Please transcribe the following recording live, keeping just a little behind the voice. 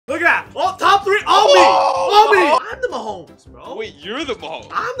Mahomes, bro. Wait, you're the Mahomes.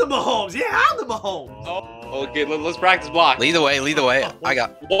 I'm the Mahomes. Yeah, I'm the Mahomes. Oh, okay, let's practice block. Lead the way, lead the way. I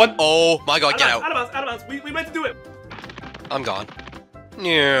got. What? Oh my god, get out. Out of bounds. We meant to do it. I'm gone.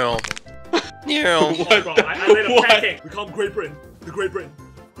 No. What? Bro, I laid a pancake. We call him Great Britain. The Great Britain.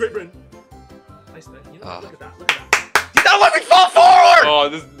 Great Britain. Nice, man. You know, look at that. Look at that. You don't let me fall forward! Oh,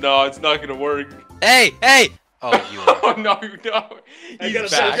 no, it's not gonna work. Hey! Oh, you. Oh, no. Hey, He's get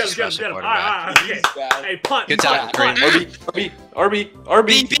him, back. get him. All right. Okay. He's back. Hey, punt. Good tackle, punt. RB. Oh, I've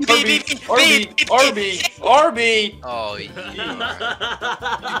been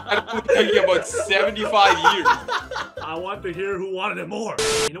telling you about 75 years. I want to hear who wanted it more.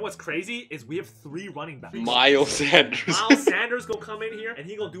 You know what's crazy is we have 3 running backs. Miles Sanders. Miles Sanders gonna come in here and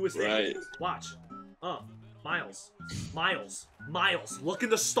he gonna do his thing. Right. Watch. Miles. Looking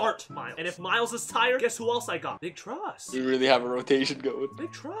to start, Miles. And if Miles is tired, guess who else I got? Big Trust. We really have a rotation going.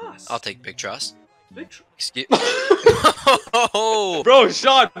 Big Trust. I'll take Big Trust. Big Trust. Excuse. Oh. Bro,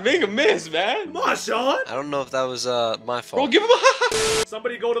 Sean, make a miss, man. Come on, Sean. I don't know if that was my fault. Bro, give him a.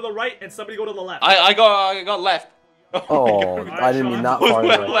 Somebody go to the right and somebody go to the left. I got left. Oh, I didn't mean that far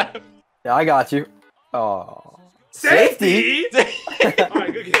away. Yeah, I got you. Oh. Safety?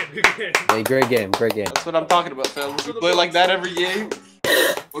 Alright, good game. Hey, great game. That's what I'm talking about, fellas. We play like that every game.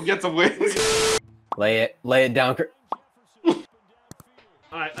 We'll get some wins. Lay it down.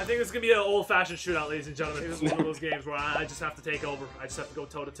 Alright, I think this is gonna be an old-fashioned shootout, ladies and gentlemen. This is one of those games where I just have to take over. I just have to go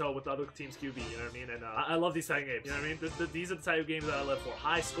toe-to-toe with the other team's QB, you know what I mean? And I love these type of games, you know what I mean? These are the type of games that I live for.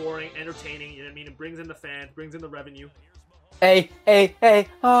 High-scoring, entertaining, you know what I mean? It brings in the fans, brings in the revenue. Hey.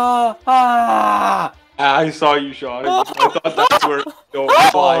 I saw you, Sean. I thought that's where.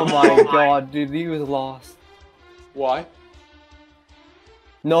 Oh my god, dude, he was lost. Why?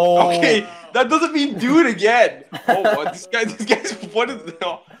 No. Okay, that doesn't mean do it again. Oh, this guy's what is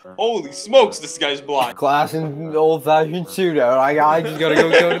the? Holy smokes, this guy's blind. Class and old-fashioned shootout. I just gotta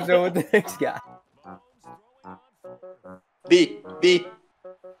go toe-to-toe with the next guy. B.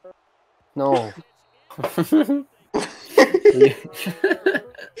 No.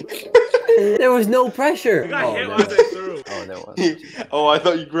 There was no pressure. You got hit while they threw. Oh, there was. Oh, I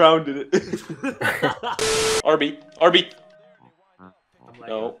thought you grounded it. RB.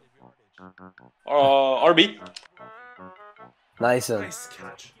 No. RB. Nice. Nice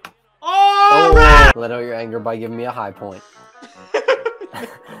catch. Oh! Let out your anger by giving me a high point.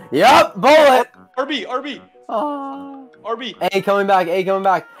 Yep, bullet. RB. Oh. RB. A coming back. Hey,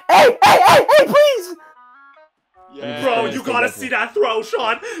 please. Yeah. Bro, you gotta see that throw,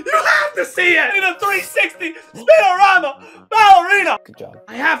 Sean. You have to see it in a 360 spinorama ballerina. Good job.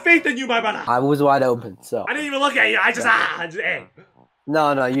 I have faith in you, my brother. I was wide open, so. I didn't even look at you. I just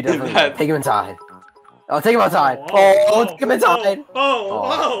No, you definitely take him inside. Oh, take him outside. Oh, take him inside.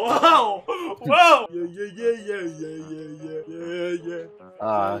 Whoa.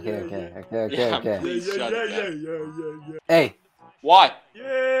 Oh, okay. Yeah. Hey. Why?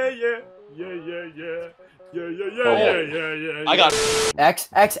 Yeah. I got X.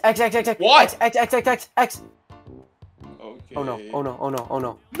 What? X. Okay. Oh no.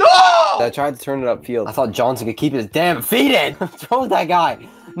 No! I tried to turn it upfield. I thought Johnson could keep his damn feet in. What's wrong with that guy?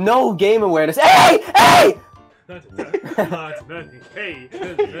 No game awareness. Hey! Hey!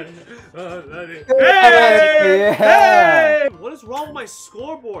 What is wrong with my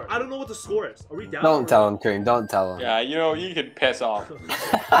scoreboard? I don't know what the score is. Are we down? Don't tell him, Kareem. Don't tell him. Yeah, you can piss off.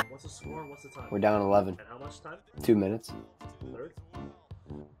 What's the score? What's the time? We're down 11. And how much time? 2 minutes. Third?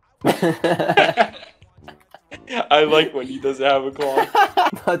 I like when he doesn't have a clock.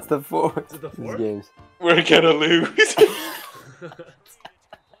 That's the fourth. Is it the These fourth? games. We're gonna lose.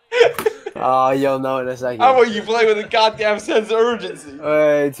 Oh, you'll know in a second. How about you play with a goddamn sense of urgency?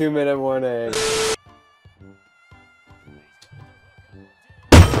 Hey, 2 minute warning.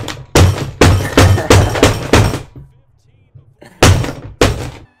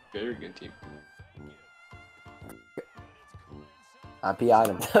 Very good team. Happy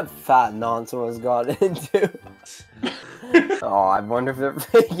item. That fat nonce was got into. Oh, I wonder if they're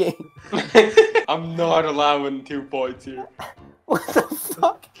faking. I'm not allowing 2 points here. What the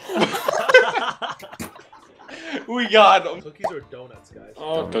fuck? We got them. Cookies or donuts, guys?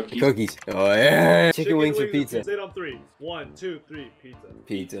 Oh, cookies. Cookies. Oh, yeah. Chicken wings or pizza? Say it on 3. 1, 2, 3. Pizza.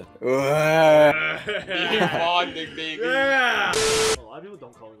 Pizza. Bonding, baby. Yeah! A lot of people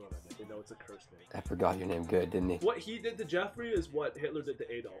don't call me that. They know it's a curse name. I forgot your name good, didn't he? What he did to Jeffrey is what Hitler did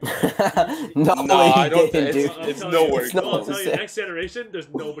to Adolf. No, I don't didn't, think dude. it's nowhere. It's not I'll the tell you, same. next generation, there's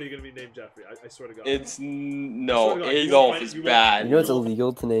nobody gonna be named Jeffrey. I swear to God. It's no, God, Adolf is you bad. You know it's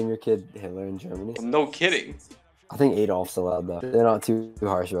illegal to name your kid Hitler in Germany? No kidding. I think Adolf's allowed though. They're not too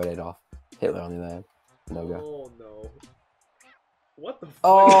harsh about Adolf. Hitler on the other hand. No go. Oh no. What the fuck?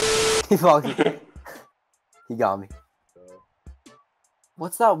 Oh, he fucking. He got me.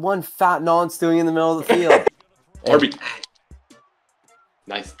 What's that one fat nonce doing in the middle of the field? Arby.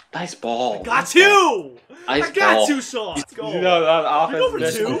 Nice ball. Got two! Nice I got ball. 2 shots. Let's go. You know, Can I go for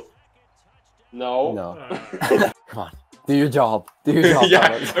 2? No. No. Alright. Come on. Do your job. Do your job. Yeah,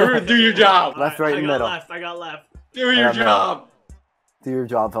 fellas. everyone do your job. Left, right, and middle. I got left. Do your got job. Do your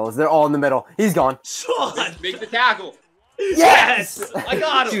job, fellas. They're all in the middle. He's gone. Shot! Make the tackle. Yes! I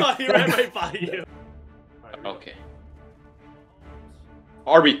got him. Oh, he ran right by you. Okay.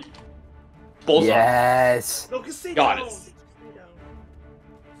 Arby. Bullseye. Yes. No, cause stay Got down. it. Stay down.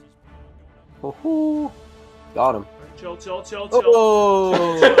 Woohoo. Got him. Chill.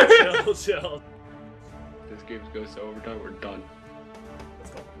 Oh. Chill. This game goes to overtime. We're done.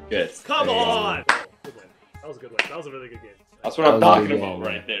 Let's go. Good. Come There you go. on! Good win. That was a good win. That was a really good game. That's what I'm That was a talking good about game,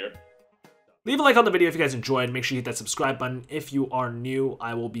 right there. Leave a like on the video if you guys enjoyed. Make sure you hit that subscribe button. If you are new,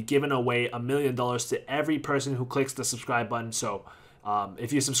 I will be giving away $1 million to every person who clicks the subscribe button. So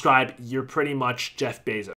if you subscribe, you're pretty much Jeff Bezos.